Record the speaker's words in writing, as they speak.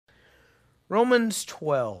Romans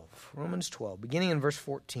 12, beginning in verse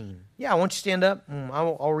 14. Yeah, I want you to stand up.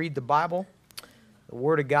 I'll read the Bible, the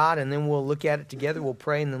Word of God, and then we'll look at it together. We'll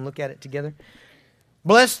pray and then look at it together.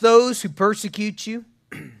 Bless those who persecute you.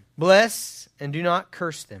 Bless and do not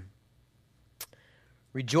curse them.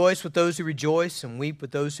 Rejoice with those who rejoice and weep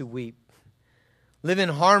with those who weep. Live in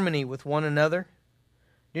harmony with one another.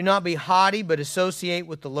 Do not be haughty, but associate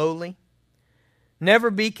with the lowly.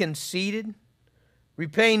 Never be conceited.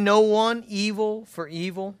 Repay no one evil for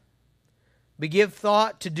evil, but give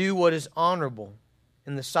thought to do what is honorable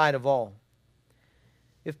in the sight of all.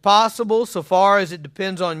 If possible, so far as it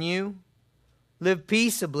depends on you, live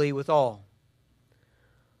peaceably with all.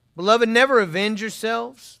 Beloved, never avenge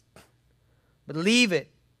yourselves, but leave it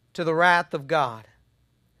to the wrath of God.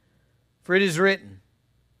 For it is written,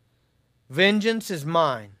 vengeance is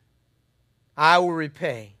mine, I will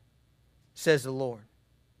repay, says the Lord.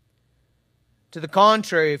 To the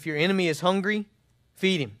contrary, if your enemy is hungry,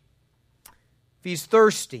 feed him. If he's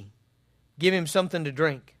thirsty, give him something to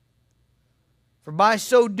drink. For by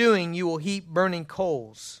so doing, you will heap burning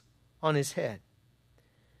coals on his head.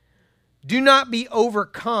 Do not be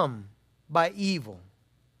overcome by evil,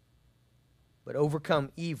 but overcome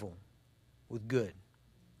evil with good.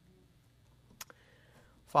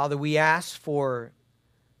 Father, we ask for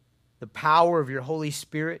the power of your Holy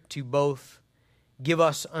Spirit to both give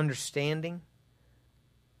us understanding,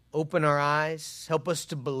 open our eyes, help us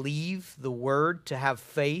to believe the Word, to have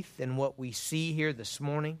faith in what we see here this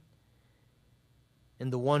morning,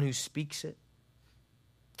 and the one who speaks it.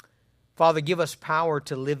 Father, give us power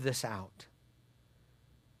to live this out.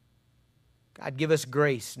 God, give us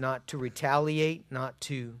grace not to retaliate, not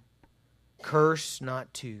to curse,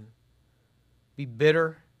 not to be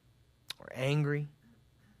bitter or angry.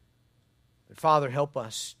 But Father, help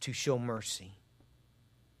us to show mercy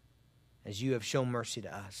as you have shown mercy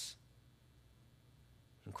to us.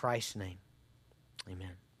 In Christ's name,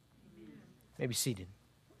 amen. You may be seated.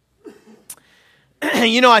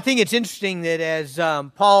 I think it's interesting that as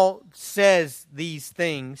Paul says these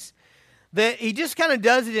things, that he just kind of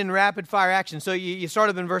does it in rapid fire action. So you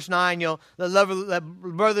start up in verse 9, let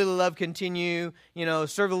brotherly love continue,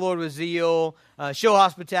 serve the Lord with zeal, show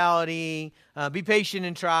hospitality, be patient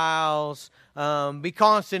in trials, be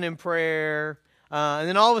constant in prayer. And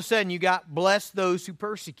then all of a sudden you got bless those who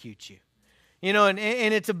persecute you. And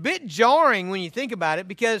it's a bit jarring when you think about it,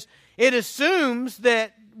 because it assumes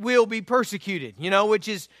that we'll be persecuted, which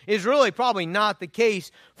is really probably not the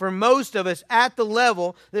case for most of us at the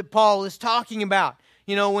level that Paul is talking about.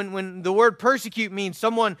 When the word persecute means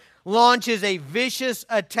someone launches a vicious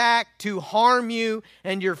attack to harm you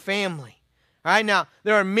and your family. All right, now,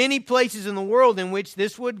 there are many places in the world in which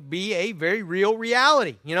this would be a very real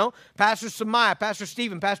reality. Pastor Samaya, Pastor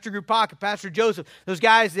Stephen, Pastor Grupaka, Pastor Joseph, those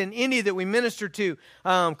guys in India that we minister to,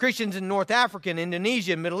 Christians in North Africa, and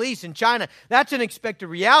Indonesia, Middle East, and China, that's an expected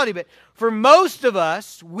reality. But for most of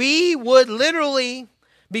us, we would literally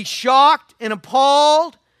be shocked and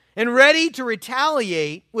appalled and ready to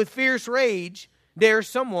retaliate with fierce rage dare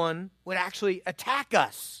someone would actually attack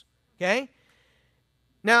us, okay?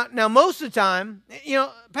 Now, most of the time,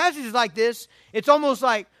 passages like this, it's almost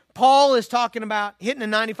like Paul is talking about hitting a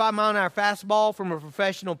 95-mile-an-hour fastball from a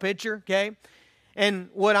professional pitcher, okay? And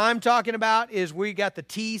what I'm talking about is we got the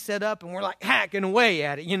tee set up and we're like hacking away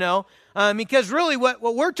at it, because really what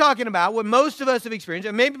we're talking about, what most of us have experienced,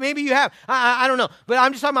 and maybe you have, I don't know, but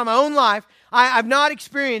I'm just talking about my own life. I've not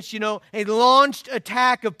experienced, a launched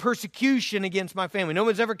attack of persecution against my family. No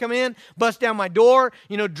one's ever come in, bust down my door,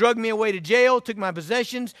 drug me away to jail, took my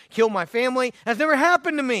possessions, killed my family. That's never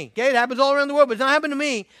happened to me, okay? It happens all around the world, but it's not happened to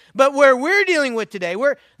me. But where we're dealing with today,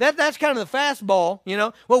 that's kind of the fastball,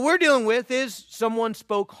 What we're dealing with is someone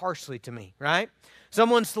spoke harshly to me, right?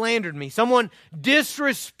 Someone slandered me. Someone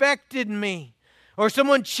disrespected me. Or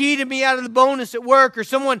someone cheated me out of the bonus at work, or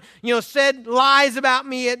someone, said lies about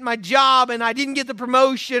me at my job and I didn't get the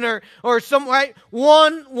promotion, or some, right?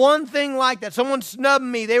 One thing like that. Someone snubbed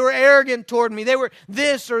me. They were arrogant toward me. They were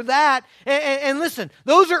this or that. And listen,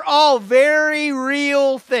 those are all very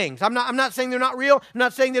real things. I'm not saying they're not real. I'm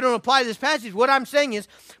not saying they don't apply to this passage. What I'm saying is,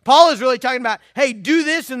 Paul is really talking about, hey, do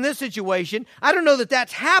this in this situation. I don't know that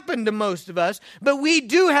that's happened to most of us, but we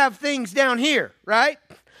do have things down here, right?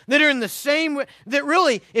 That are in the same way, that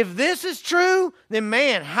really, if this is true, then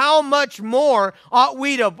man, how much more ought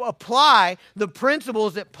we to apply the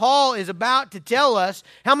principles that Paul is about to tell us?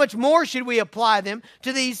 How much more should we apply them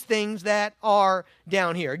to these things that are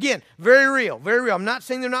down here? Again, very real, very real. I'm not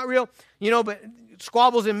saying they're not real, but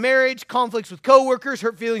squabbles in marriage, conflicts with coworkers,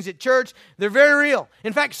 hurt feelings at church. They're very real.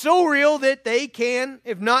 In fact, so real that they can,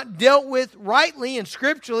 if not dealt with rightly and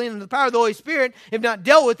scripturally and in the power of the Holy Spirit, if not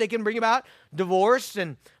dealt with, they can bring about divorce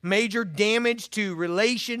and major damage to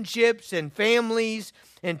relationships and families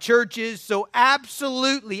and churches. So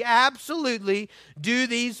absolutely do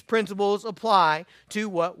these principles apply to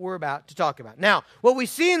what we're about to talk about. Now, what we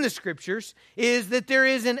see in the scriptures is that there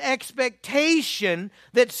is an expectation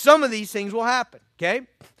that some of these things will happen, okay?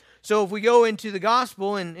 So if we go into the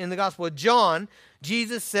gospel, in the gospel of John,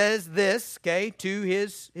 Jesus says this, okay, to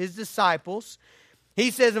his disciples.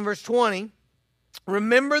 He says in verse 20,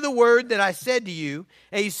 "Remember the word that I said to you,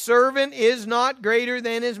 a servant is not greater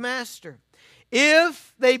than his master.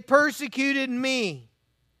 If they persecuted me,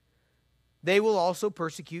 they will also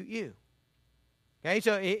persecute you." Okay,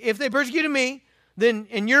 so if they persecuted me, then,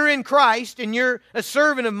 and you're in Christ, and you're a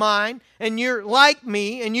servant of mine, and you're like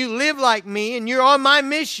me, and you live like me, and you're on my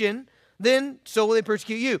mission, then so will they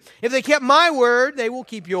persecute you. If they kept my word, they will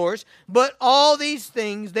keep yours. But all these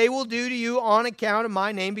things they will do to you on account of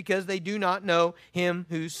my name, because they do not know him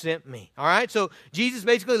who sent me. All right, so Jesus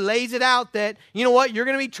basically lays it out that, you know what, you're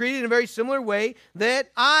going to be treated in a very similar way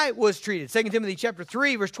that I was treated. 2 Timothy chapter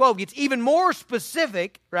 3, verse 12 gets even more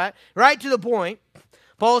specific, right to the point.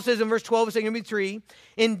 Paul says in verse 12 of 2 Timothy 3,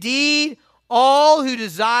 "Indeed, all who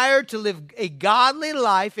desire to live a godly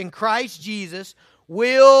life in Christ Jesus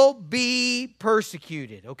will be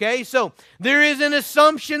persecuted." Okay, so there is an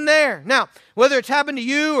assumption there. Now, whether it's happened to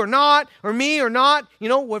you or not, or me or not,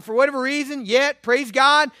 for whatever reason, yet, praise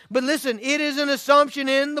God. But listen, it is an assumption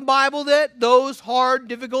in the Bible that those hard,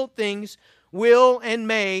 difficult things will and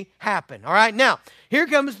may happen. All right, now, here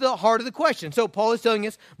comes the heart of the question. So Paul is telling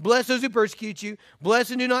us, bless those who persecute you, bless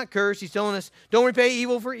and do not curse. He's telling us, don't repay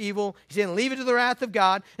evil for evil. He's saying, leave it to the wrath of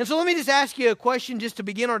God. And so let me just ask you a question just to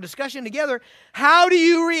begin our discussion together. How do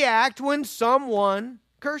you react when someone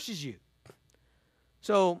curses you?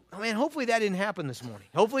 So, hopefully that didn't happen this morning.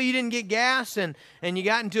 Hopefully you didn't get gas and you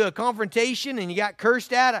got into a confrontation and you got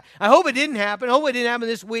cursed at. I hope it didn't happen. I hope it didn't happen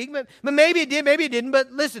this week. But maybe it did, maybe it didn't.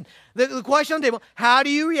 But listen, the question on the table, how do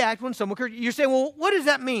you react when someone curses you? You're saying, well, what does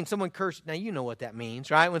that mean, someone curses? Now, you know what that means,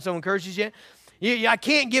 right? When someone curses you. I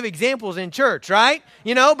can't give examples in church, right?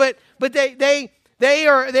 But they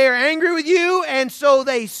are angry with you, and so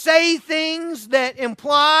they say things that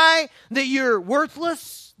imply that you're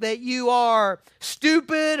worthless, that you are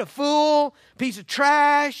stupid, a fool, piece of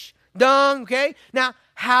trash, dung, okay? Now,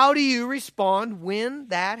 how do you respond when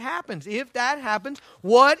that happens? If that happens,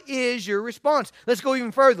 what is your response? Let's go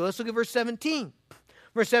even further. Let's look at verse 17.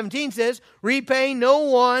 Verse 17 says, "Repay no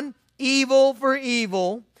one evil for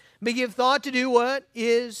evil, but give thought to do what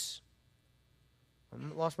is..." I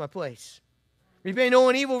lost my place. "Repay no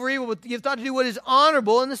one evil for evil, but give thought to do what is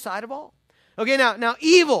honorable in the sight of all." Okay, now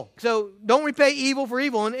evil. So don't repay evil for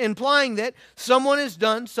evil, implying that someone has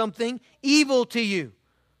done something evil to you.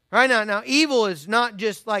 Right now evil is not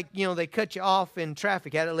just like, they cut you off in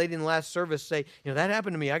traffic. I had a lady in the last service say, that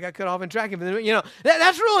happened to me. I got cut off in traffic.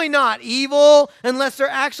 That's really not evil unless they're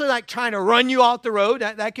actually like trying to run you off the road.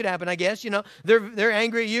 That could happen, I guess. They're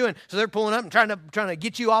angry at you, and so they're pulling up and trying to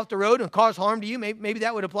get you off the road and cause harm to you. Maybe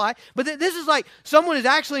that would apply. But this is like someone is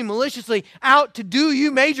actually maliciously out to do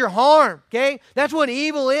you major harm. Okay, that's what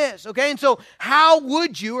evil is. Okay, and so how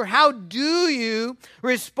would you or how do you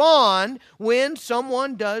respond when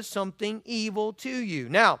someone does something evil to you?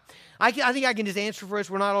 Now, I think I can just answer for us.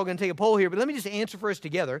 We're not all going to take a poll here, but let me just answer for us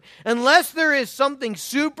together. Unless there is something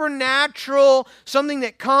supernatural, something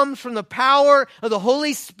that comes from the power of the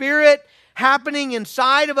Holy Spirit happening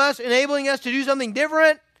inside of us, enabling us to do something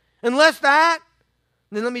different, unless that,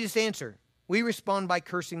 then let me just answer. We respond by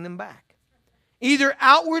cursing them back, either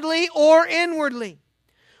outwardly or inwardly.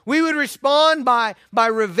 We would respond by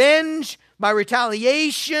revenge, by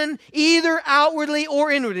retaliation, either outwardly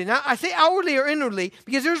or inwardly. Now, I say outwardly or inwardly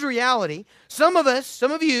because there's a reality. Some of us,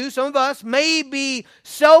 some of you, some of us may be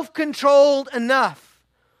self-controlled enough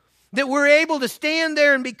that we're able to stand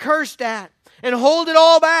there and be cursed at and hold it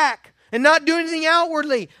all back and not do anything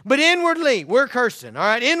outwardly, but inwardly we're cursing, all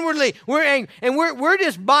right? Inwardly we're angry, and we're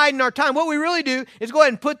just biding our time. What we really do is go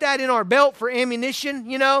ahead and put that in our belt for ammunition,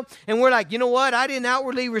 and we're like, you know what? I didn't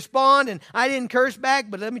outwardly respond and I didn't curse back,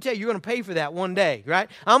 but let me tell you, you're going to pay for that one day,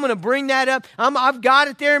 right? I'm going to bring that up. I've got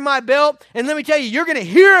it there in my belt, and let me tell you, you're going to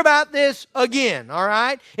hear about this again, all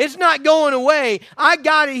right? It's not going away. I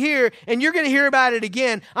got it here, and you're going to hear about it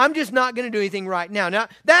again. I'm just not going to do anything right now. Now,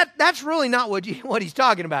 that's really not what he's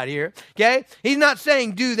talking about here. Okay? He's not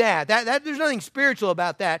saying do that. There's nothing spiritual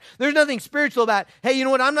about that. There's nothing spiritual about, hey, you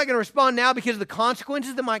know what? I'm not going to respond now because of the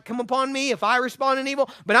consequences that might come upon me if I respond in evil,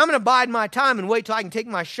 but I'm going to bide my time and wait till I can take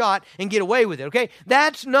my shot and get away with it. Okay?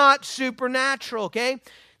 That's not supernatural. Okay?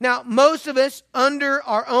 Now, most of us under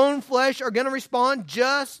our own flesh are going to respond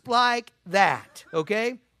just like that.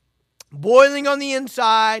 Okay? Boiling on the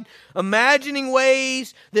inside, imagining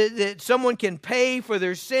ways that someone can pay for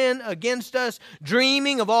their sin against us,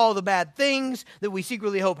 dreaming of all the bad things that we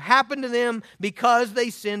secretly hope happen to them because they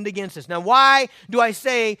sinned against us. Now, why do I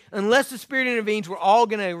say, unless the Spirit intervenes, we're all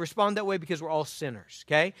going to respond that way? Because we're all sinners,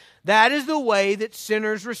 okay? That is the way that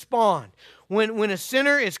sinners respond. When a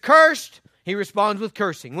sinner is cursed, he responds with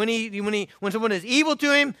cursing. When someone is evil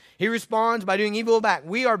to him, he responds by doing evil back.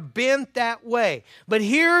 We are bent that way. But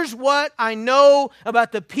here's what I know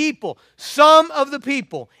about the people, some of the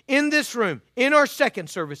people in this room, in our second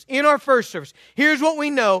service, in our first service. Here's what we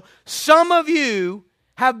know. Some of you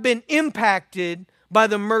have been impacted by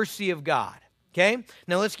the mercy of God. Okay?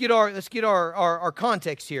 Now let's get our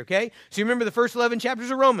context here, okay? So you remember the first 11 chapters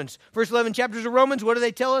of Romans. First 11 chapters of Romans, what do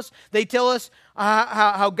they tell us? They tell us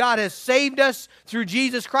how God has saved us through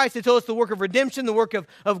Jesus Christ. They tell us the work of redemption, the work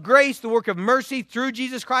of grace, the work of mercy through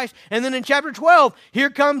Jesus Christ. And then in chapter 12, here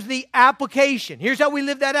comes the application. Here's how we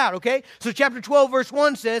live that out, okay? So chapter 12, verse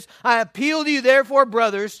 1 says, I appeal to you, therefore,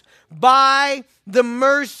 brothers, by the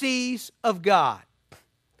mercies of God.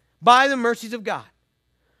 By the mercies of God.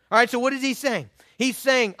 All right, so what is he saying? He's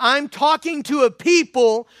saying, I'm talking to a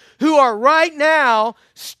people who are right now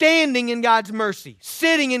standing in God's mercy,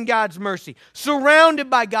 sitting in God's mercy, surrounded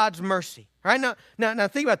by God's mercy. All right, now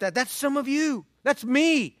think about that. That's some of you. That's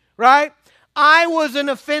me, right? I was an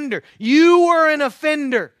offender. You were an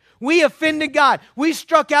offender. We offended God. We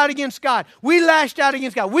struck out against God. We lashed out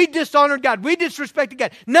against God. We dishonored God. We disrespected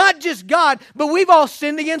God. Not just God, but we've all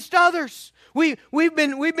sinned against others. We've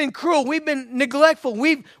been cruel. We've been neglectful.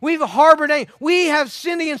 We've harbored anger. We have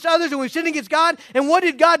sinned against others and we've sinned against God. And what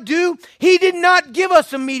did God do? He did not give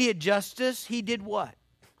us immediate justice. He did what?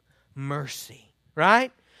 Mercy,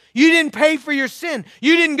 right? You didn't pay for your sin.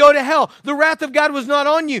 You didn't go to hell. The wrath of God was not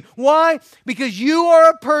on you. Why? Because you are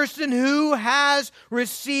a person who has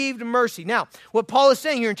received mercy. Now, what Paul is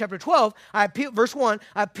saying here in chapter 12, verse 1,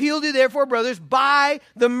 I appeal to you, therefore, brothers, by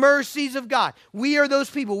the mercies of God. We are those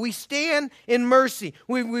people. We stand in mercy.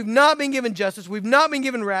 We've not been given justice. We've not been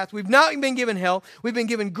given wrath. We've not been given hell. We've been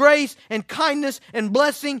given grace and kindness and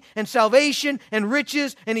blessing and salvation and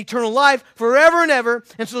riches and eternal life forever and ever.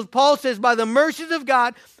 And so Paul says, by the mercies of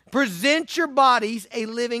God, present your bodies a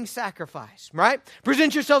living sacrifice, right?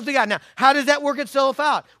 Present yourselves to God. Now, how does that work itself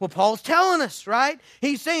out? Well, Paul's telling us, right?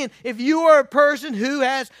 He's saying, if you are a person who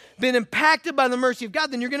has been impacted by the mercy of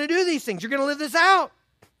God, then you're going to do these things. You're going to live this out.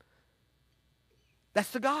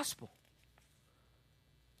 That's the gospel.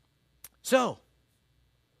 So,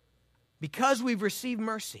 because we've received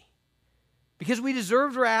mercy, because we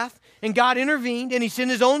deserved wrath, and God intervened, and He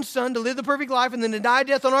sent His own Son to live the perfect life and then to die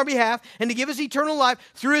death on our behalf and to give us eternal life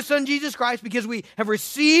through His Son Jesus Christ, because we have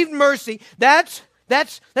received mercy. That's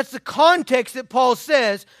the context that Paul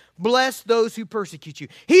says, bless those who persecute you.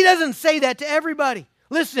 He doesn't say that to everybody.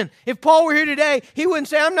 Listen, if Paul were here today, he wouldn't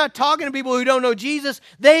say, I'm not talking to people who don't know Jesus.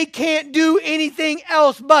 They can't do anything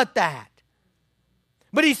else but that.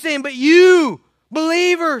 But he's saying, but you,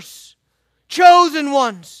 believers, chosen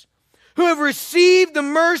ones, who have received the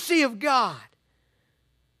mercy of God.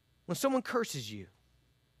 When someone curses you,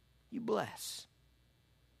 you bless.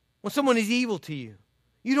 When someone is evil to you,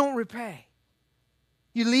 you don't repay.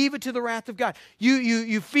 You leave it to the wrath of God.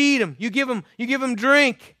 You feed them. You give them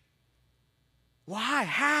drink. Why?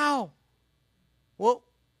 How? Well,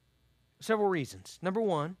 several reasons. Number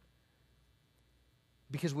one,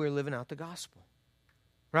 because we're living out the gospel.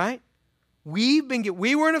 Right? We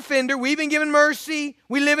were an offender. We've been given mercy.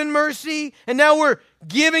 We live in mercy. And now we're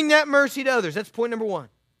giving that mercy to others. That's point number one.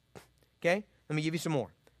 Okay? Let me give you some more.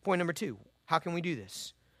 Point number two. How can we do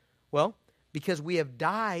this? Well, because we have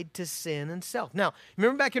died to sin and self. Now,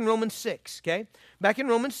 remember back in Romans 6, okay? Back in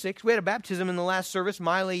Romans 6, we had a baptism in the last service.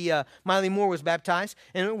 Miley Moore was baptized.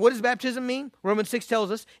 And what does baptism mean? Romans 6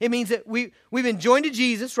 tells us it means that we've been joined to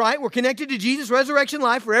Jesus, right? We're connected to Jesus' resurrection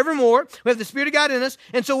life forevermore. We have the Spirit of God in us.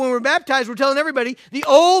 And so when we're baptized, we're telling everybody, the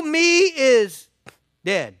old me is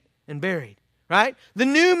dead and buried, right? The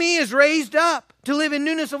new me is raised up to live in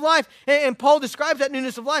newness of life. And Paul describes that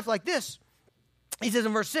newness of life like this. He says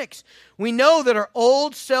in verse 6, we know that our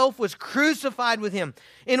old self was crucified with Him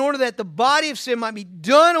in order that the body of sin might be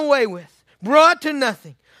done away with, brought to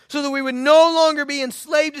nothing, so that we would no longer be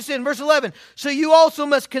enslaved to sin. Verse 11, so you also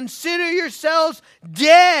must consider yourselves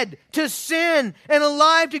dead to sin and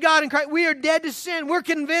alive to God in Christ. We are dead to sin. We're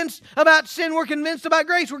convinced about sin. We're convinced about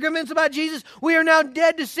grace. We're convinced about Jesus. We are now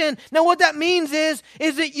dead to sin. Now what that means is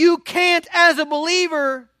that you can't, as a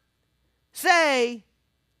believer, say,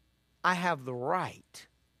 I have the right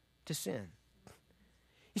to sin.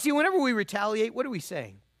 You see, whenever we retaliate, what are we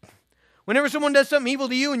saying? Whenever someone does something evil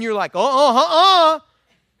to you and you're like,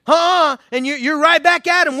 and you're right back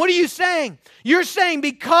at them, what are you saying? You're saying,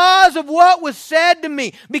 because of what was said to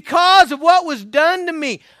me, because of what was done to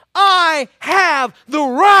me, I have the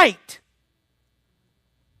right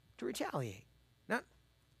to retaliate. Now,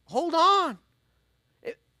 hold on.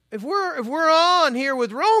 If we're on here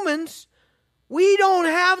with Romans, we don't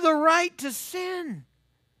have the right to sin.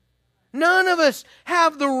 None of us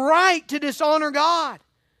have the right to dishonor God.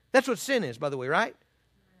 That's what sin is, by the way, right?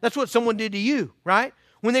 That's what someone did to you, right?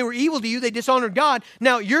 When they were evil to you, they dishonored God.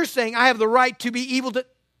 Now you're saying, I have the right to be evil to...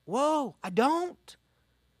 Whoa, I don't.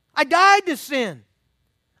 I died to sin.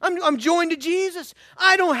 I'm joined to Jesus.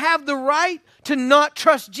 I don't have the right to not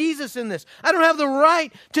trust Jesus in this. I don't have the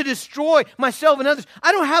right to destroy myself and others.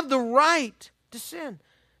 I don't have the right to sin.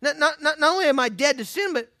 Not only am I dead to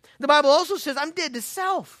sin, but the Bible also says I'm dead to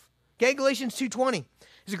self. Okay, Galatians 2:20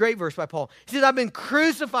 is a great verse by Paul. He says, I've been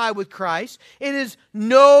crucified with Christ. It is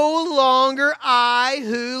no longer I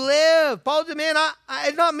who live. Paul said, man,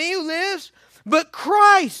 it's not me who lives, but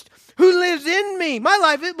Christ who lives in me. My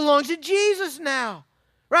life, it belongs to Jesus now.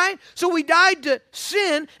 Right? So we died to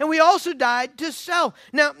sin, and we also died to self.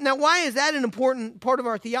 Now, why is that an important part of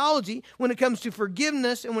our theology when it comes to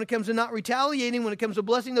forgiveness and when it comes to not retaliating, when it comes to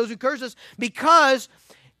blessing those who curse us? Because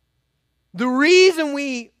the reason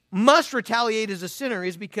we must retaliate as a sinner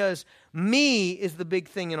is because me is the big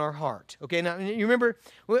thing in our heart. Okay, now you remember,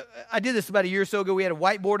 I did this about a year or so ago. We had a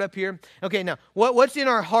whiteboard up here. Okay, now what's in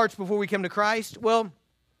our hearts before we come to Christ? Well,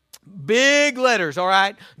 big letters, all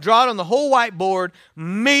right? Draw it on the whole whiteboard,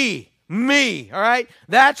 me, all right?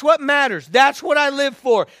 That's what matters. That's what I live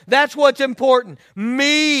for. That's what's important,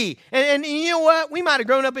 me. And you know what? We might have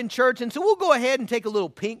grown up in church, and so we'll go ahead and take a little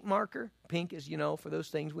pink marker. Pink is, for those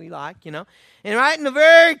things we like, And right in the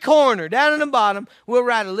very corner, down in the bottom, we'll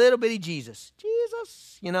write a little bitty Jesus.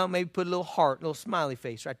 Jesus. Maybe put a little heart, a little smiley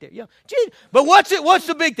face right there. Jesus. But what's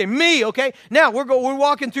the big thing? Me, okay? Now, we're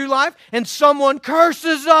walking through life, and someone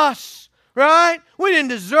curses us, right? We didn't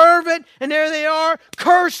deserve it, and there they are,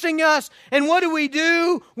 cursing us. And what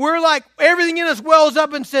do? We're like, everything in us wells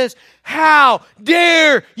up and says, how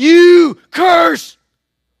dare you curse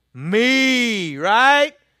me,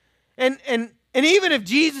 right? And even if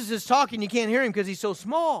Jesus is talking, you can't hear him because he's so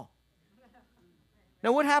small.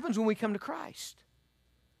 Now, what happens when we come to Christ?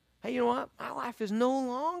 Hey, you know what? My life is no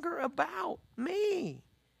longer about me,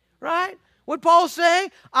 right? What Paul say?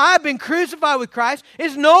 I've been crucified with Christ.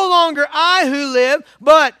 It's no longer I who live,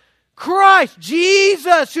 but Christ,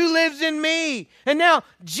 Jesus, who lives in me. And now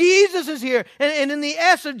Jesus is here. And in the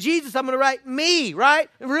S of Jesus, I'm going to write me, right?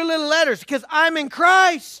 Real little letters, because I'm in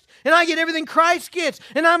Christ. And I get everything Christ gets.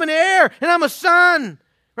 And I'm an heir. And I'm a son.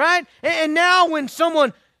 Right? And now when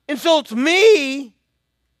someone insults me,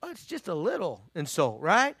 well, it's just a little insult,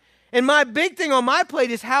 right? And my big thing on my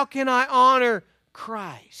plate is, how can I honor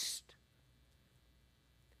Christ?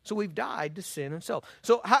 So we've died to sin and self.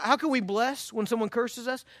 So how can we bless when someone curses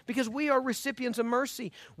us? Because we are recipients of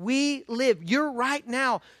mercy. We live. You're right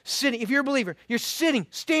now sitting. If you're a believer, you're sitting,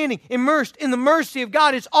 standing, immersed in the mercy of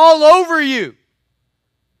God. It's all over you.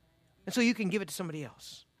 And so you can give it to somebody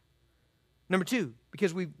else. Number two,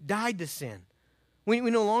 because we've died to sin. We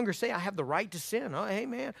no longer say, I have the right to sin. Oh, hey,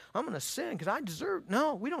 man, I'm going to sin because I deserve.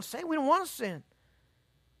 No, we don't say we don't want to sin.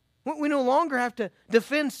 We no longer have to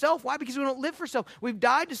defend self. Why? Because we don't live for self. We've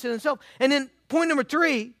died to sin and self. And then point number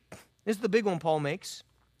three, this is the big one Paul makes.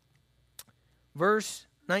 Verse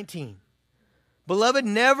 19. Beloved,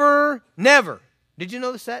 never. Did you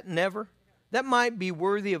notice that? Never. That might be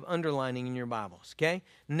worthy of underlining in your Bibles, okay?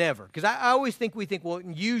 Never. Because I always think well,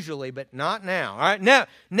 usually, but not now. All right?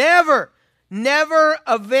 Never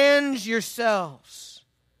avenge yourselves,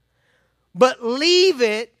 but leave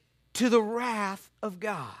it to the wrath of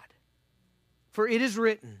God. For it is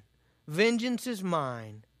written, vengeance is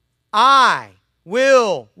mine. I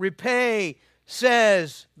will repay,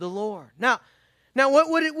 says the Lord. Now,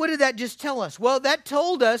 what did that just tell us? Well, that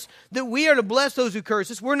told us that we are to bless those who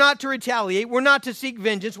curse us. We're not to retaliate. We're not to seek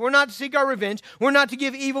vengeance. We're not to seek our revenge. We're not to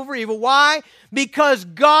give evil for evil. Why? Because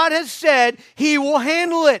God has said He will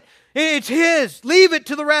handle it. It's His. Leave it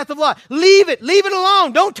to the wrath of God. Leave it. Leave it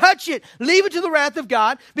alone. Don't touch it. Leave it to the wrath of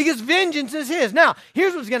God because vengeance is His. Now,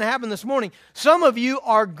 here's what's going to happen this morning. Some of you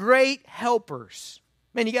are great helpers.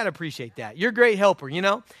 Man, you got to appreciate that. You're a great helper, you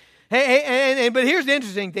know. But here's the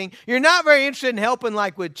interesting thing. You're not very interested in helping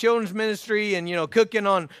like with children's ministry and, cooking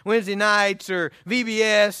on Wednesday nights or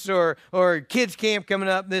VBS or kids camp coming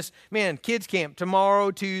up. Kids camp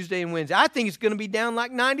tomorrow, Tuesday, and Wednesday. I think it's going to be down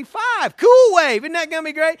like 95. Cool wave. Isn't that going to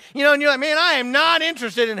be great? And you're like, man, I am not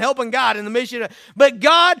interested in helping God in the mission. But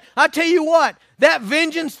God, I tell you what, that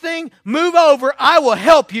vengeance thing, move over. I will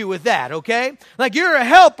help you with that, okay? Like you're a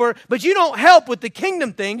helper, but you don't help with the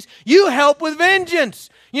kingdom things. You help with vengeance.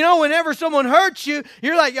 Whenever someone hurts you,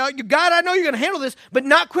 you're like, God, I know you're going to handle this, but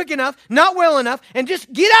not quick enough, not well enough, and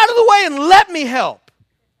just get out of the way and let me help.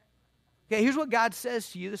 Okay, here's what God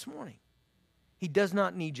says to you this morning. He does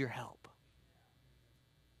not need your help.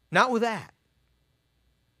 Not with that.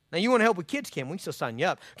 Now, you want to help with kids camp, we can still sign you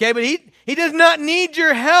up. Okay, but he does not need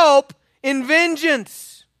your help in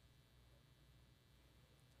vengeance.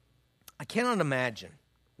 I cannot imagine.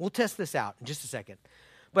 We'll test this out in just a second.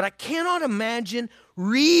 But I cannot imagine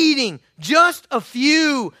reading just a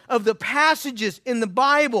few of the passages in the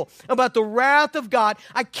Bible about the wrath of God.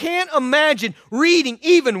 I can't imagine reading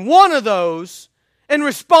even one of those and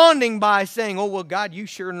responding by saying, oh, well, God, you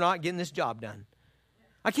sure are not getting this job done.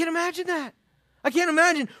 I can't imagine that. I can't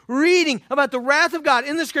imagine reading about the wrath of God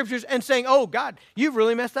in the Scriptures and saying, oh, God, you've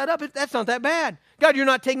really messed that up. That's not that bad. God, you're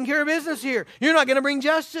not taking care of business here. You're not going to bring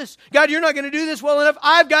justice. God, you're not going to do this well enough.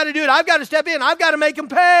 I've got to do it. I've got to step in. I've got to make them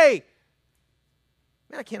pay.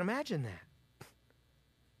 Man, I can't imagine that.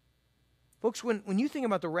 Folks, when you think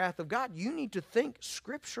about the wrath of God, you need to think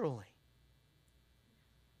scripturally.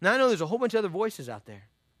 Now, I know there's a whole bunch of other voices out there.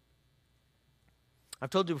 I've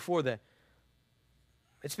told you before that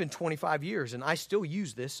it's been 25 years, and I still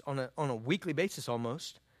use this on a weekly basis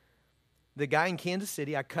almost. The guy in Kansas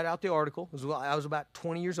City, I cut out the article. I was about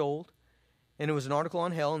 20 years old, and it was an article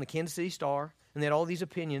on hell in the Kansas City Star, and they had all these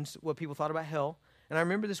opinions, what people thought about hell. And I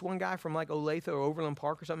remember this one guy from like Olathe or Overland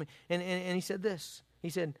Park or something, and he said this. He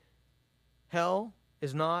said, hell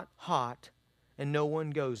is not hot, and no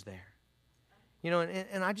one goes there.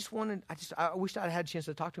 And I wish I had a chance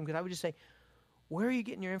to talk to him because I would just say, where are you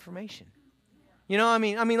getting your information?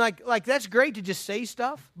 Like that's great to just say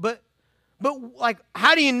stuff, but like,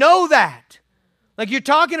 how do you know that? Like you're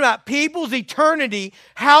talking about people's eternity.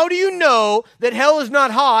 How do you know that hell is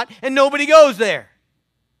not hot and nobody goes there?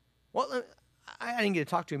 Well, I didn't get to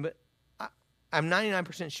talk to him, but I'm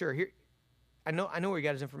 99% sure. Here, I know where he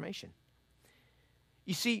got his information.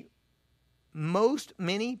 You see,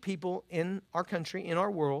 many people in our country, in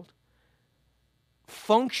our world,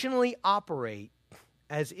 functionally operate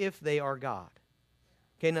as if they are God.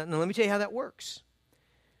 Okay, now let me tell you how that works.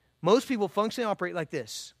 Most people functionally operate like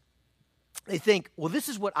this. They think, well, this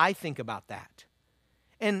is what I think about that.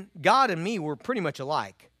 And God and me were pretty much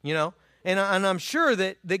alike, And I'm sure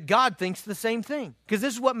that God thinks the same thing because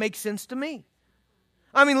this is what makes sense to me.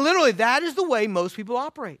 Literally, that is the way most people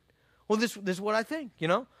operate. Well, this is what I think,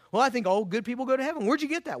 Well, I think all good people go to heaven. Where'd you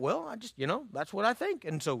get that? Well, I just, that's what I think.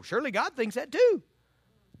 And so surely God thinks that too.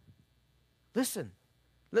 Listen,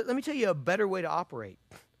 let me tell you a better way to operate.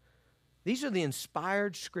 These are the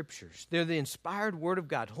inspired scriptures. They're the inspired Word of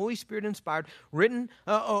God, Holy Spirit inspired, written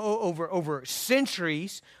over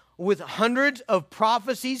centuries with hundreds of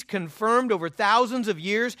prophecies confirmed over thousands of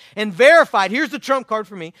years and verified. Here's the trump card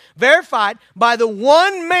for me. Verified by the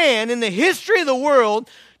one man in the history of the world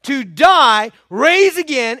to die, raise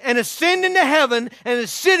again, and ascend into heaven and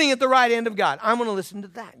is sitting at the right hand of God. I'm going to listen to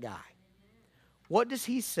that guy. What does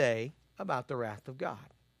he say about the wrath of God?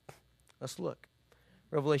 Let's look.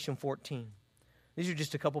 Revelation 14. These are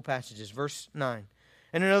just a couple passages. Verse 9.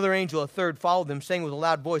 And another angel, a third, followed them, saying with a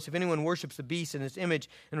loud voice, if anyone worships the beast and his image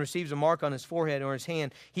and receives a mark on his forehead or his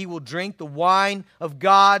hand, he will drink the wine of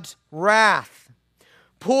God's wrath,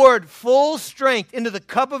 poured full strength into the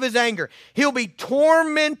cup of his anger. He'll be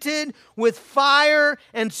tormented with fire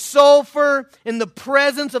and sulfur in the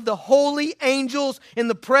presence of the holy angels, in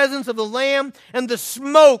the presence of the Lamb, and the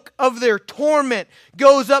smoke of their torment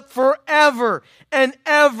goes up forever and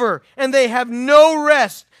ever, and they have no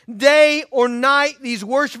rest day or night, these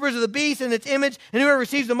worshipers of the beast and its image, and whoever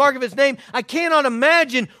receives the mark of its name. I cannot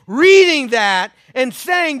imagine reading that and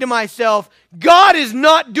saying to myself, God is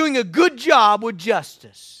not doing a good job with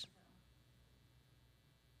justice.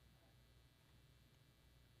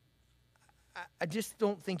 I just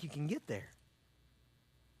don't think you can get there.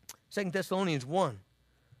 2 Thessalonians 1,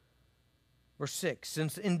 Verse 6,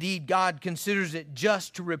 since indeed God considers it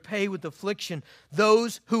just to repay with affliction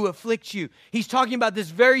those who afflict you. He's talking about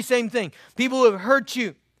this very same thing. People who have hurt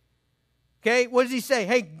you. Okay, what does he say?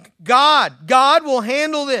 Hey, God will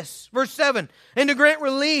handle this. Verse 7, and to grant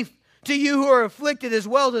relief to you who are afflicted as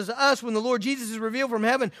well as us when the Lord Jesus is revealed from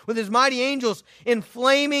heaven with his mighty angels in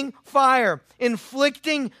flaming fire,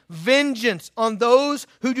 inflicting vengeance on those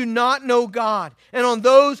who do not know God and on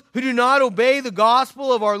those who do not obey the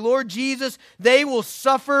gospel of our Lord Jesus. They will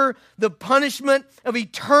suffer the punishment of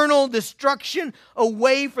eternal destruction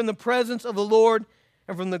away from the presence of the Lord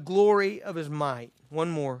and from the glory of his might. One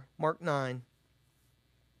more, Mark 9.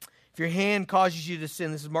 If your hand causes you to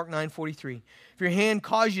sin, this is Mark 9:43. If your hand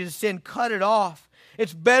causes you to sin, cut it off.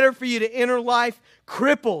 It's better for you to enter life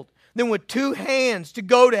crippled than with two hands to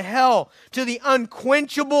go to hell, to the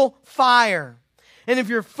unquenchable fire. And if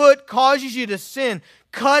your foot causes you to sin,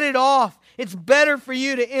 cut it off. It's better for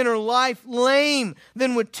you to enter life lame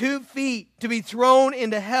than with 2 feet to be thrown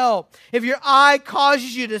into hell. If your eye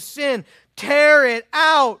causes you to sin, tear it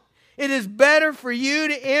out. It is better for you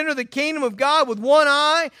to enter the kingdom of God with 1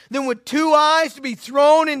 eye than with 2 eyes to be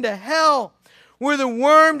thrown into hell, where the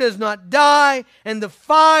worm does not die and the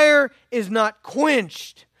fire is not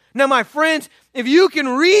quenched. Now, my friends, if you can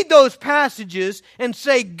read those passages and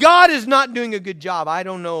say, God is not doing a good job, I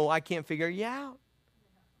don't know, I can't figure you out.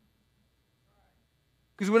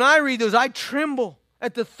 Because when I read those, I tremble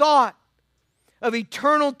at the thought of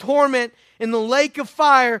eternal torment in the lake of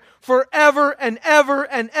fire forever and ever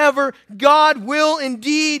and ever. God will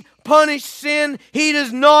indeed punish sin. He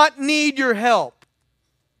does not need your help.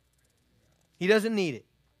 He doesn't need it.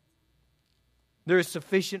 There is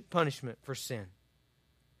sufficient punishment for sin.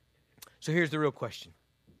 So here's the real question.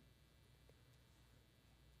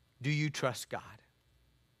 Do you trust God?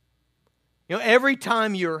 You know, every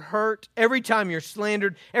time you're hurt, every time you're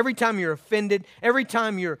slandered, every time you're offended, every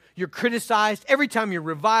time you're criticized, every time you're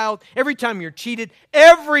reviled, every time you're cheated,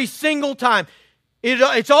 every single time,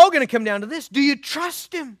 it's all going to come down to this. Do you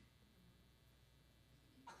trust Him?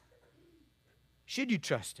 Should you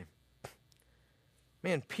trust Him?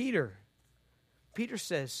 Man, Peter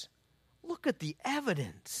says, look at the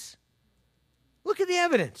evidence. Look at the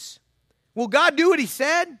evidence. Will God do what He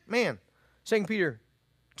said? Man, 2 Peter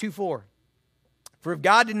 2:4. For if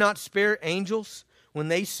God did not spare angels when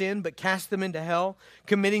they sinned, but cast them into hell,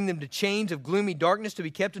 committing them to chains of gloomy darkness to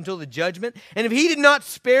be kept until the judgment, and if He did not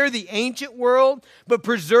spare the ancient world, but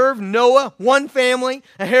preserved Noah, one family,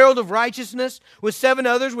 a herald of righteousness, with 7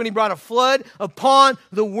 others when He brought a flood upon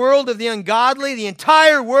the world of the ungodly, the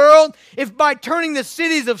entire world, if by turning the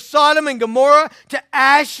cities of Sodom and Gomorrah to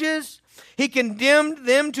ashes, He condemned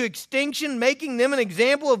them to extinction, making them an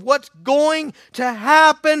example of what's going to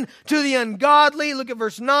happen to the ungodly. Look at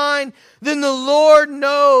verse 9. Then the Lord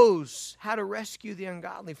knows how to rescue the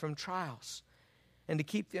ungodly from trials and to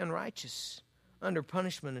keep the unrighteous under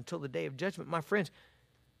punishment until the day of judgment. My friends,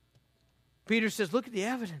 Peter says, look at the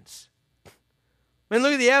evidence. Man,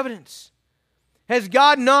 look at the evidence. Has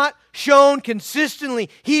God not shown consistently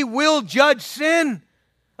He will judge sin?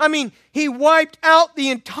 I mean, He wiped out the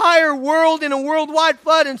entire world in a worldwide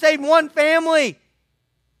flood and saved one family.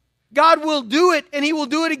 God will do it, and He will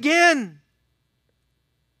do it again.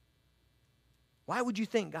 Why would you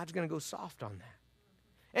think God's going to go soft on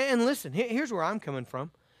that? And listen, here's where I'm coming from.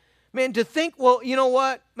 Man, to think, well, you know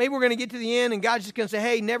what? Maybe we're going to get to the end, and God's just going to say,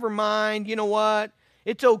 hey, never mind. You know what?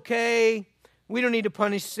 It's okay. We don't need to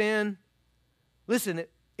punish sin. Listen,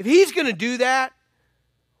 if He's going to do that,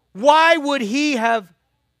 why would He have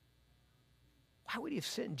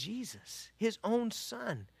sent Jesus, His own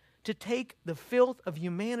Son, to take the filth of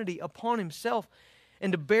humanity upon Himself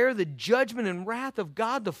and to bear the judgment and wrath of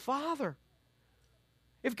God the Father?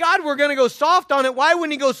 If God were going to go soft on it, why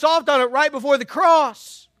wouldn't He go soft on it right before the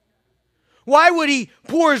cross? Why would He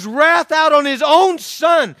pour His wrath out on His own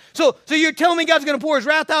Son? So you're telling me God's going to pour His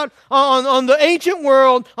wrath out on the ancient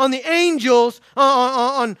world, on the angels,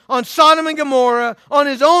 on Sodom and Gomorrah, on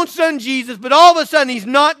His own Son Jesus, but all of a sudden He's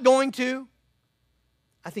not going to?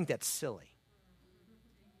 I think that's silly.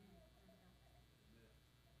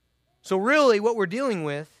 So really what we're dealing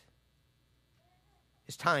with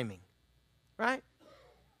is timing, right?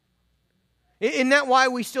 Isn't that why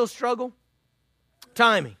we still struggle?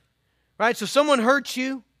 Timing, right? So someone hurts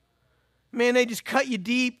you, man, they just cut you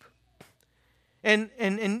deep, and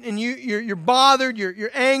you're bothered,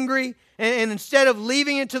 you're angry, and instead of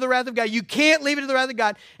leaving it to the wrath of God, you can't leave it to the wrath of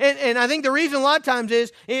God. And I think the reason a lot of times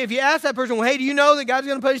is, if you ask that person, well, hey, do you know that God's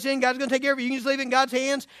going to punish sin? God's going to take care of it. You can just leave it in God's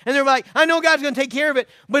hands. And they're like, I know God's going to take care of it,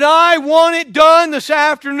 but I want it done this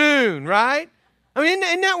afternoon, right? I mean,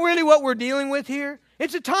 isn't that really what we're dealing with here?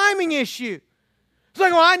 It's a timing issue. It's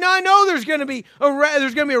like, well, I know there's going to be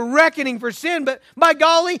a reckoning for sin, but by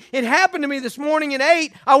golly, it happened to me this morning at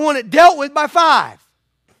 8. I want it dealt with by 5.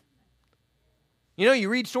 You know, you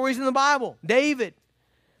read stories in the Bible. David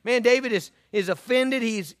is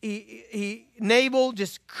offended. Nabal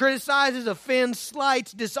just criticizes, offends,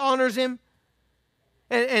 slights, dishonors him.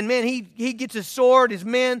 And man, he gets his sword. His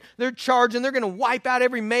men, they're charging. They're going to wipe out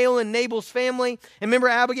every male in Nabal's family. And remember,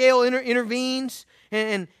 Abigail intervenes.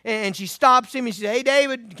 And she stops him and she says, hey,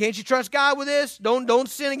 David, can't you trust God with this? Don't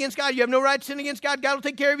sin against God. You have no right to sin against God. God will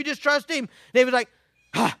take care of you. Just trust him. David's like,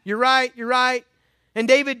 you're right. And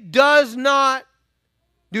David does not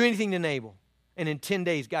do anything to Nabal. And in 10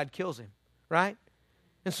 days, God kills him, right?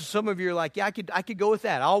 And so some of you are like, yeah, I could go with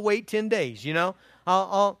that. I'll wait 10 days, you know.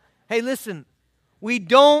 Hey, listen, we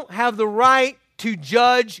don't have the right to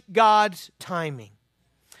judge God's timing.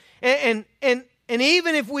 And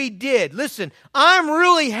even if we did, listen, I'm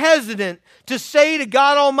really hesitant to say to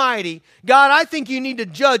God Almighty, God, I think you need to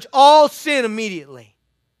judge all sin immediately.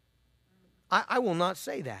 I will not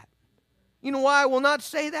say that. You know why I will not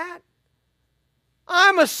say that?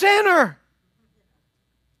 I'm a sinner.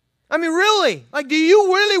 I mean, really? Like, do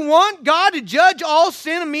you really want God to judge all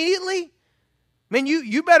sin immediately? Man,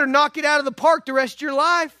 you better knock it out of the park the rest of your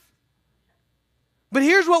life. But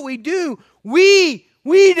here's what we do. We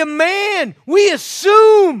demand, we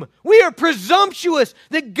assume, we are presumptuous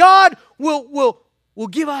that God will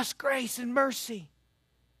give us grace and mercy.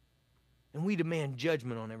 And we demand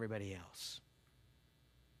judgment on everybody else.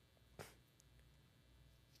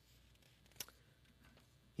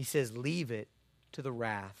 He says, leave it to the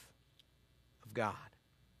wrath of God.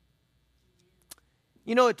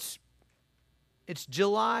 You know, it's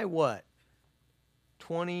July what?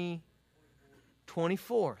 24th.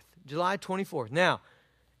 July 24th. Now,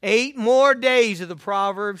 8 more days of the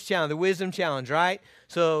Proverbs Challenge, the Wisdom Challenge, right?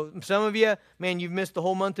 So some of you, man, you've missed the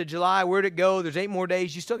whole month of July. Where'd it go? There's 8 more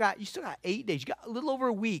days. You still got 8 days. You got a little over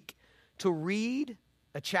a week to read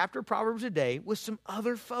a chapter of Proverbs a day with some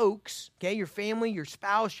other folks, okay? Your family, your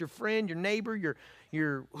spouse, your friend, your neighbor,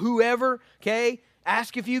 your whoever, okay?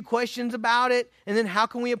 Ask a few questions about it, and then how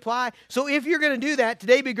can we apply? So if you're going to do that,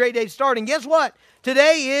 today would be a great day to start. And guess what?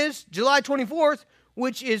 Today is July 24th,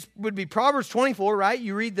 which would be Proverbs 24, right?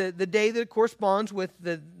 You read the day that corresponds with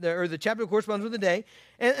the chapter that corresponds with the day.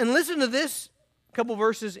 And listen to this couple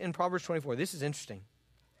verses in Proverbs 24. This is interesting.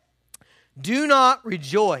 Do not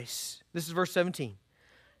rejoice. This is verse 17.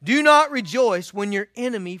 Do not rejoice when your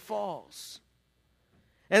enemy falls.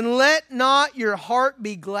 And let not your heart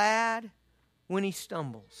be glad when he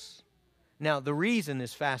stumbles. Now, the reason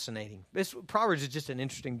is fascinating. Proverbs is just an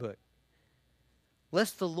interesting book.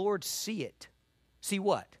 Lest the Lord see it. See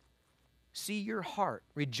what? See your heart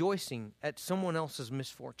rejoicing at someone else's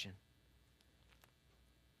misfortune.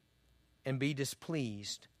 And be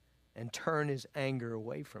displeased and turn his anger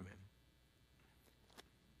away from him.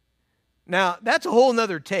 Now, that's a whole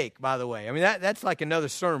nother take, by the way. I mean, that's like another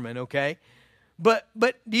sermon, okay? But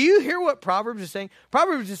do you hear what Proverbs is saying?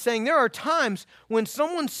 Proverbs is saying there are times when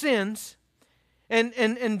someone sins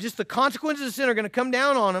and just the consequences of sin are going to come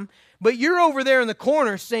down on them, but you're over there in the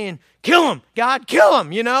corner saying, kill him, God, kill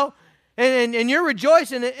him, you know? And you're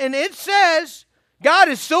rejoicing. And it says, God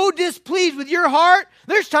is so displeased with your heart,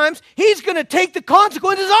 there's times he's going to take the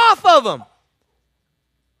consequences off of them.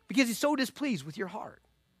 Because he's so displeased with your heart.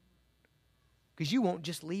 Because you won't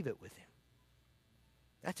just leave it with him.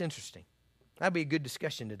 That's interesting. That'd be a good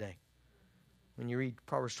discussion today when you read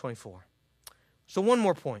Proverbs 24. So one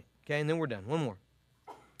more point, okay, and then we're done. One more.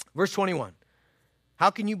 Verse 21. How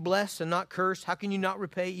can you bless and not curse? How can you not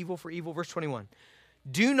repay evil for evil? Verse 21.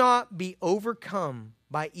 Do not be overcome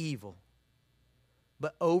by evil,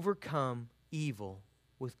 but overcome evil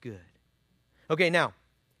with good. Okay, now,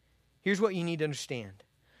 here's what you need to understand.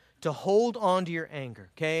 To hold on to your anger,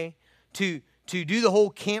 okay? To do the whole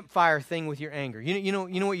campfire thing with your anger. You know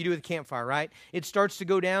what you do with a campfire, right? It starts to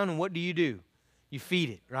go down, and what do? You feed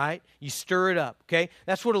it, right? You stir it up, okay?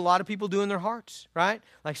 That's what a lot of people do in their hearts, right?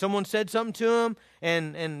 Like someone said something to them,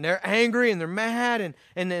 and they're angry, and they're mad,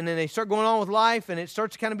 and then they start going on with life, and it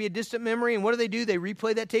starts to kind of be a distant memory, and what do? They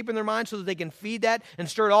replay that tape in their mind so that they can feed that and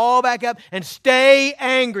stir it all back up and stay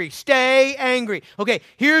angry. Stay angry. Okay,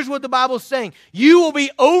 here's what the Bible's saying. You will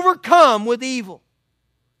be overcome with evil.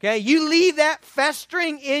 Okay, you leave that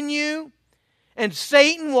festering in you, and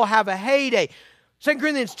Satan will have a heyday. 2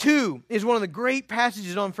 Corinthians 2 is one of the great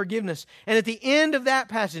passages on forgiveness. And at the end of that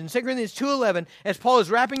passage, in 2 Corinthians 2:11, as Paul is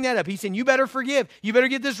wrapping that up, he's saying, you better forgive. You better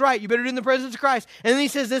get this right. You better do it in the presence of Christ. And then he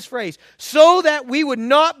says this phrase, so that we would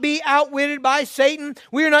not be outwitted by Satan,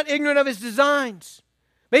 we are not ignorant of his designs.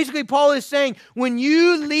 Basically, Paul is saying, when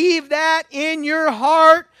you leave that in your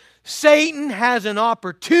heart, Satan has an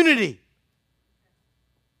opportunity.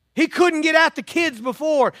 He couldn't get at the kids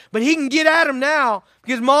before, but he can get at them now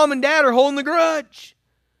because mom and dad are holding the grudge.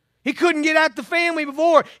 He couldn't get at the family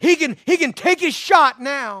before. He can take his shot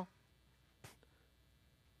now.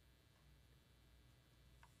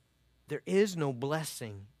 There is no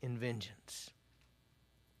blessing in vengeance.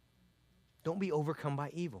 Don't be overcome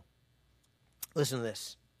by evil. Listen to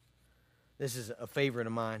this. This is a favorite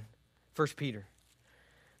of mine. 1 Peter.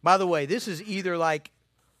 By the way, this is either like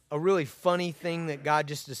a really funny thing that God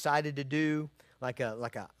just decided to do, like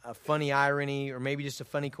a funny irony, or maybe just a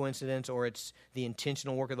funny coincidence, or it's the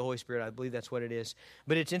intentional work of the Holy Spirit. I believe that's what it is.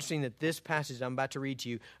 But it's interesting that this passage I'm about to read to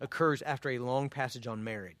you occurs after a long passage on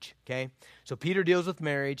marriage. Okay? So Peter deals with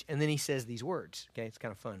marriage, and then he says these words. Okay? It's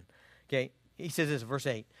kind of fun. Okay? He says this in verse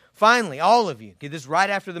 8. Finally, all of you, okay, this is right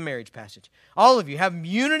after the marriage passage, all of you have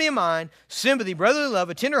unity of mind, sympathy, brotherly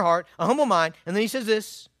love, a tender heart, a humble mind. And then he says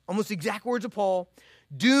this, almost the exact words of Paul.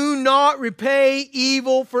 Do not repay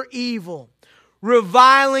evil for evil,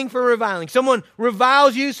 reviling for reviling. Someone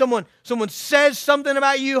reviles you, someone says something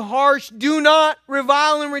about you harsh. Do not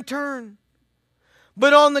revile in return.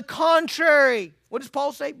 But on the contrary, what does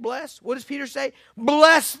Paul say? Bless. What does Peter say?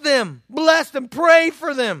 Bless them. Bless them. Pray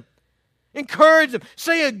for them. Encourage them.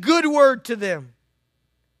 Say a good word to them.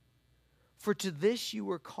 For to this you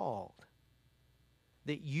were called,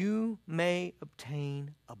 that you may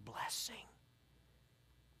obtain a blessing.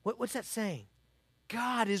 What's that saying?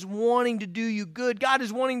 God is wanting to do you good. God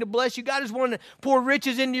is wanting to bless you. God is wanting to pour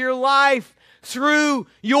riches into your life through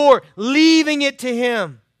your leaving it to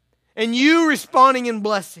Him and you responding in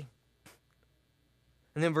blessing.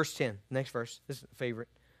 And then verse 10, next verse. This is a favorite.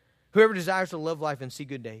 Whoever desires to love life and see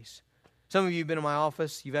good days. Some of you have been in my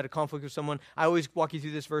office. You've had a conflict with someone. I always walk you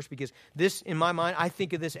through this verse because this, in my mind, I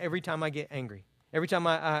think of this every time I get angry. Every time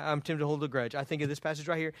I'm tempted to hold a grudge, I think of this passage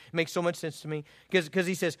right here. It makes so much sense to me because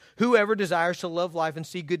he says, whoever desires to love life and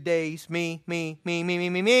see good days, me.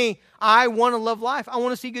 I want to love life. I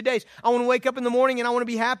want to see good days. I want to wake up in the morning and I want to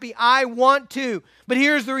be happy. I want to. But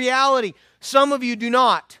here's the reality. Some of you do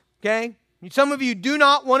not, okay? Some of you do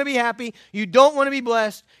not want to be happy. You don't want to be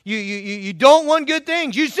blessed. You don't want good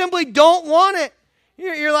things. You simply don't want it.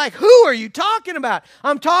 You're like, who are you talking about?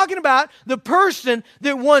 I'm talking about the person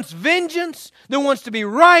that wants vengeance, that wants to be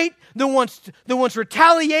right, that wants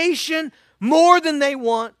retaliation more than they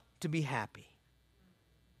want to be happy.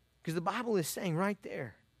 Because the Bible is saying right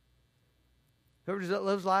there, whoever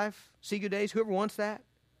loves life, see good days, whoever wants that,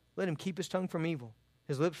 let him keep his tongue from evil,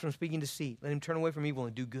 his lips from speaking deceit. Let him turn away from evil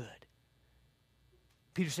and do good.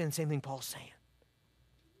 Peter's saying the same thing Paul's saying.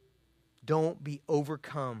 Don't be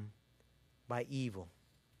overcome by evil,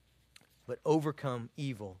 but overcome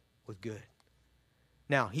evil with good.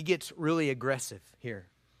 Now, he gets really aggressive here,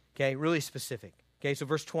 okay, really specific. Okay, so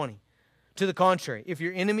verse 20. To the contrary, if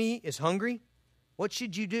your enemy is hungry, what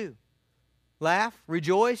should you do? Laugh,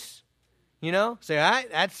 rejoice, say, all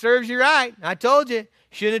right, that serves you right. I told you,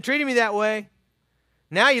 shouldn't have treated me that way.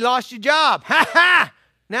 Now you lost your job. Ha ha!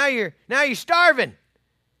 Now you're starving.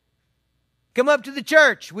 Come up to the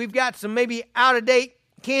church. We've got some maybe out-of-date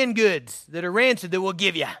canned goods that are rancid that we'll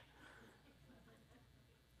give you.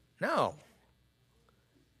 No.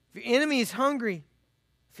 If your enemy is hungry,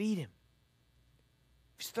 feed him.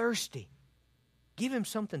 If he's thirsty, give him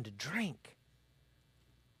something to drink.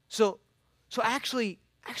 So actually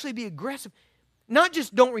be aggressive. Not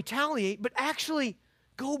just don't retaliate, but actually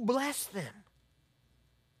go bless them.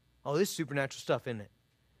 Oh, this is supernatural stuff, isn't it?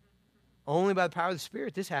 Only by the power of the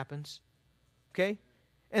Spirit this happens. Okay?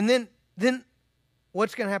 And then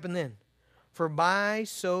what's going to happen then? For by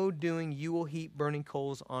so doing, you will heap burning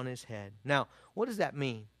coals on his head. Now, what does that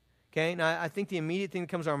mean? Okay, now I think the immediate thing that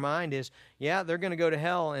comes to our mind is, yeah, they're going to go to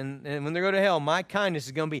hell, and when they go to hell, my kindness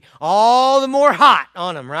is going to be all the more hot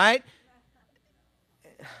on them, right?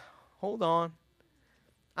 Hold on.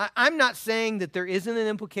 I'm not saying that there isn't an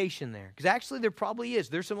implication there, because actually there probably is.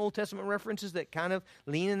 There's some Old Testament references that kind of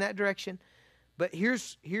lean in that direction. But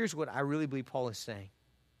here's what I really believe Paul is saying.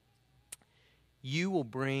 You will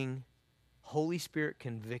bring Holy Spirit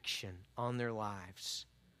conviction on their lives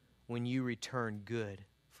when you return good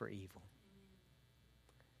for evil.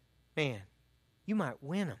 Man, you might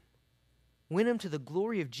win them. Win them to the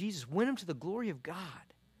glory of Jesus. Win them to the glory of God.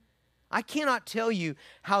 I cannot tell you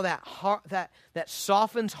how that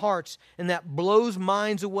softens hearts and that blows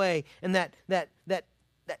minds away and that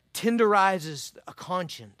tenderizes a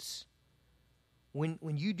conscience.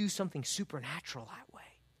 When you do something supernatural that way.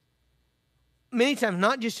 Many times,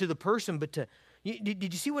 not just to the person, but to...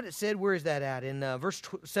 Did you see what it said? Where is that at? In verse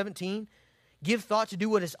 17? give thought to do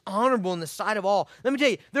what is honorable in the sight of all. Let me tell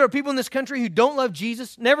you, there are people in this country who don't love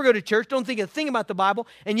Jesus, never go to church, don't think a thing about the Bible,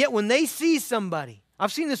 and yet when they see somebody,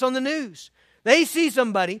 I've seen this on the news, they see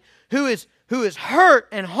somebody who is hurt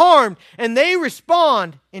and harmed, and they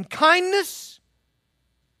respond in kindness,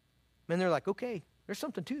 man, they're like, okay, there's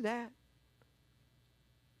something to that.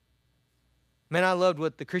 Man, I loved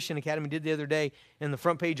what the Christian Academy did the other day in the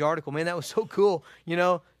front page article. Man, that was so cool. You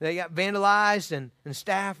know, they got vandalized and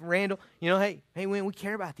staff, Randall, you know, hey, man, we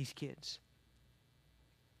care about these kids.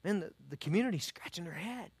 Man, the community's scratching their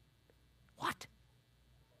head. What?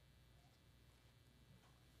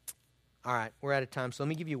 All right, we're out of time, so let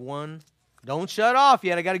me give you one. Don't shut off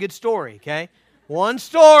yet. I got a good story, okay? One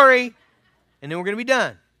story, and then we're going to be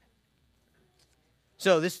done.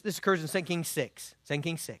 So this occurs in 2 Kings 6. 2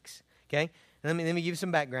 Kings 6, okay? Let me give you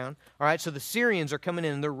some background. All right, so the Syrians are coming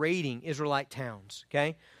in and they're raiding Israelite towns,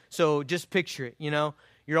 okay? So just picture it, you know.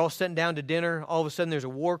 You're all sitting down to dinner. All of a sudden there's a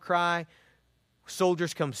war cry.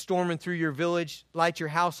 Soldiers come storming through your village, light your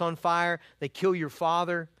house on fire. They kill your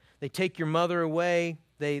father. They take your mother away.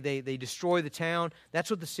 They destroy the town.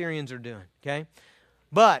 That's what the Syrians are doing, okay?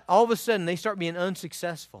 But all of a sudden they start being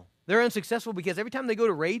unsuccessful. They're unsuccessful because every time they go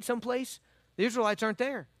to raid someplace, the Israelites aren't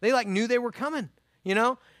there. They knew they were coming. You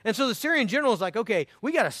know? And so the Syrian general is like, okay,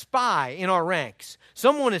 we got a spy in our ranks.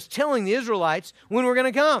 Someone is telling the Israelites when we're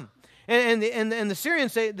going to come. And the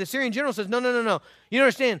Syrian general says, no. You don't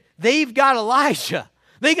understand. They've got Elijah.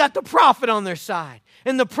 They got the prophet on their side.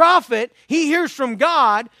 And the prophet, he hears from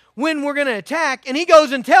God when we're going to attack, and he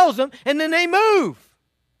goes and tells them, and then they move.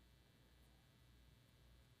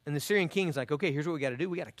 And the Syrian king is like, okay, here's what we got to do.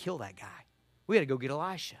 We got to kill that guy. We got to go get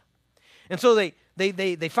Elisha. And so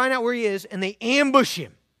they find out where he is, and they ambush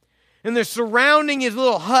him. And they're surrounding his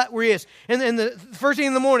little hut where he is. And the first thing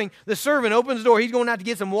in the morning, the servant opens the door. He's going out to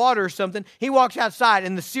get some water or something. He walks outside,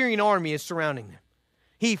 and the Syrian army is surrounding them.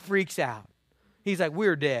 He freaks out. He's like,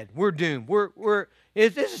 we're dead. We're doomed.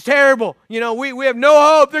 This is terrible. You know, we have no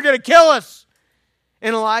hope. They're going to kill us.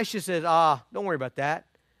 And Elisha says, don't worry about that.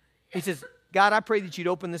 He says, God, I pray that you'd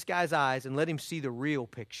open this guy's eyes and let him see the real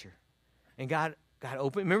picture. And God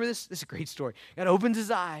opens, remember this? This is a great story. God opens his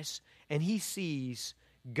eyes, and he sees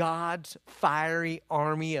God's fiery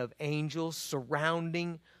army of angels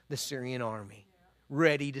surrounding the Syrian army,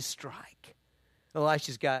 ready to strike.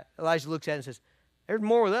 Elijah looks at it and says, there's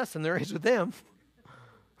more with us than there is with them.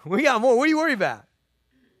 We got more. What are you worried about?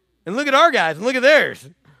 And look at our guys and look at theirs.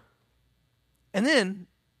 And then,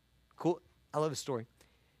 cool, I love this story.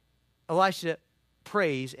 Elisha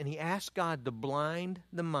prays, and he asks God to blind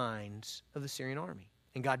the minds of the Syrian army.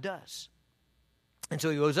 And God does. And so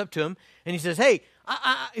he goes up to him, and he says, hey,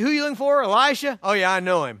 who are you looking for? Elisha? Oh, yeah, I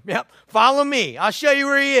know him. Yep, follow me. I'll show you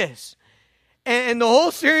where he is. And the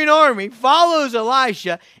whole Syrian army follows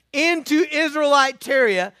Elisha into Israelite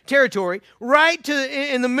territory, right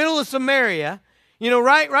in the middle of Samaria, you know,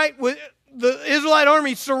 right with the Israelite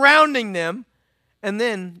army surrounding them. And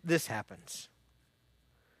then this happens.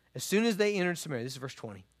 As soon as they entered Samaria, this is verse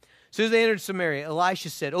 20. As soon as they entered Samaria, Elisha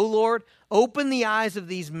said, O Lord, open the eyes of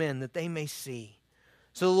these men that they may see.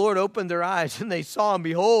 So the Lord opened their eyes, and they saw, and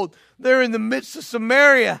behold, they're in the midst of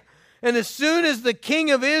Samaria. And as soon as the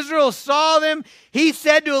king of Israel saw them, he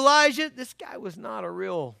said to Elijah, this guy was not a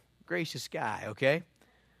real gracious guy, okay?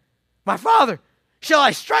 My father, shall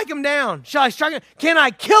I strike him down? Shall I strike him? Can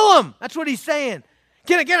I kill him? That's what he's saying.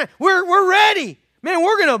 Can I? We're ready. Man,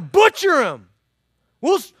 we're going to butcher him.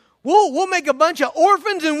 We'll make a bunch of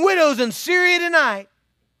orphans and widows in Syria tonight.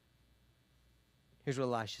 Here's what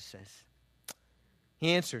Elisha says. He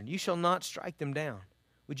answered, you shall not strike them down.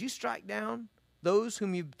 Would you strike down those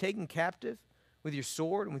whom you've taken captive with your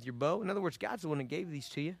sword and with your bow? In other words, God's the one that gave these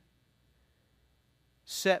to you.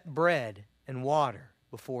 Set bread and water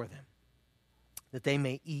before them, that they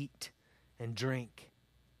may eat and drink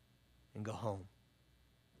and go home.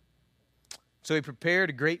 So he prepared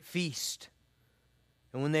a great feast.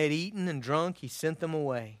 And when they had eaten and drunk, he sent them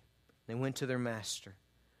away. They went to their master.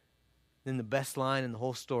 Then the best line in the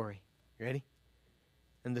whole story. You ready?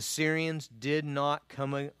 And the Syrians did not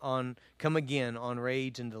come again on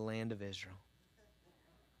raids into the land of Israel.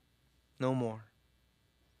 No more.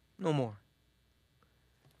 No more.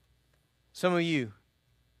 Some of you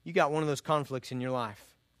got one of those conflicts in your life,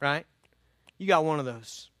 right? You got one of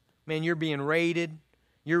those. Man, you're being raided.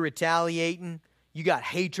 You're retaliating. You got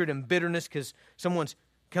hatred and bitterness because someone's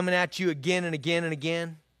coming at you again and again and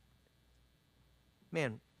again.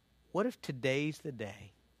 Man, what if today's the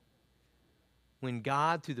day when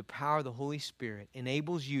God, through the power of the Holy Spirit,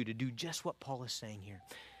 enables you to do just what Paul is saying here?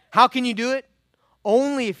 How can you do it?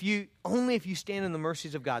 Only if you stand in the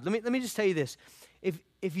mercies of God. Let me just tell you this.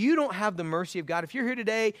 if you don't have the mercy of God, if you're here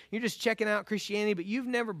today, you're just checking out Christianity, but you've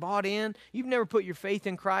never bought in, you've never put your faith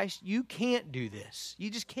in Christ, you can't do this.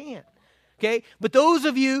 You just can't. Okay? But those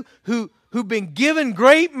of you who've been given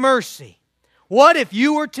great mercy, what if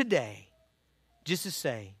you were today just to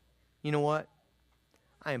say, you know what?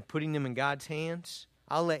 I am putting them in God's hands.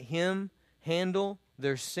 I'll let Him handle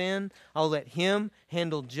their sin. I'll let Him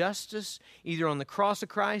handle justice, either on the cross of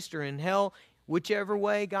Christ or in hell, whichever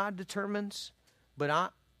way God determines.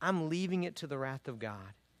 But I'm leaving it to the wrath of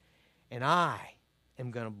God. And I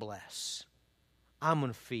am going to bless. I'm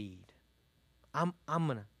going to feed. I'm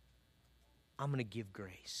going to give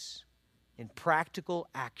grace. In practical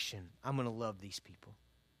action, I'm going to love these people.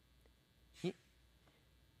 You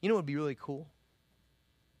know what would be really cool?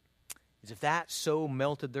 Is if that so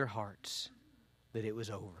melted their hearts that it was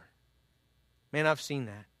over. Man, I've seen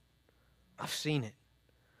that. I've seen it.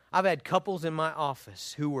 I've had couples in my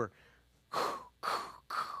office who were,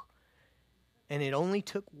 and it only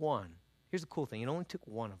took one. Here's the cool thing. It only took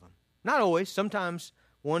one of them. Not always. Sometimes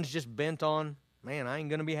one's just bent on, man, I ain't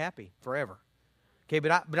going to be happy forever. Okay,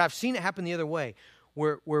 but I've seen it happen the other way,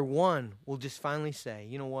 where one will just finally say,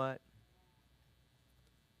 you know what?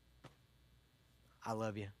 I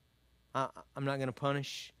love you. I'm not going to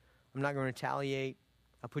punish. I'm not going to retaliate.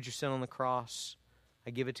 I put your sin on the cross.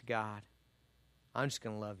 I give it to God. I'm just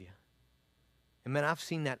going to love you. And man, I've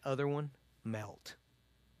seen that other one melt.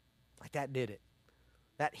 Like that did it.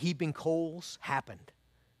 That heaping coals happened.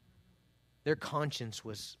 Their conscience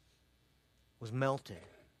was melted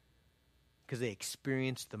because they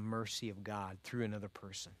experienced the mercy of God through another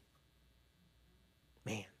person.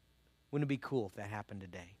 Man, wouldn't it be cool if that happened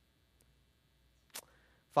today?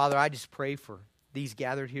 Father, I just pray for these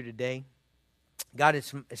gathered here today. God,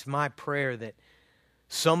 it's my prayer that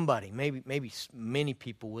somebody, maybe many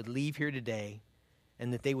people, would leave here today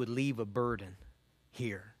and that they would leave a burden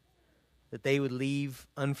here. That they would leave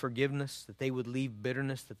unforgiveness, that they would leave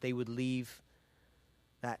bitterness, that they would leave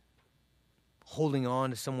that holding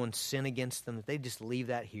on to someone's sin against them, that they'd just leave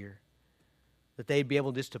that here. That they'd be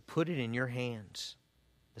able just to put it in your hands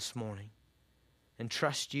this morning and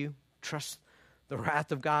trust you, trust the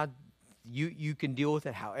wrath of God. You can deal with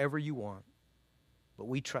it however you want, but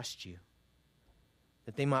we trust you.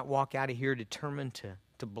 That they might walk out of here determined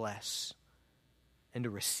to bless and to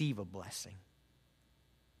receive a blessing.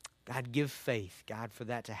 God, give faith, God, for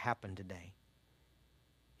that to happen today.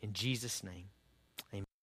 In Jesus' name.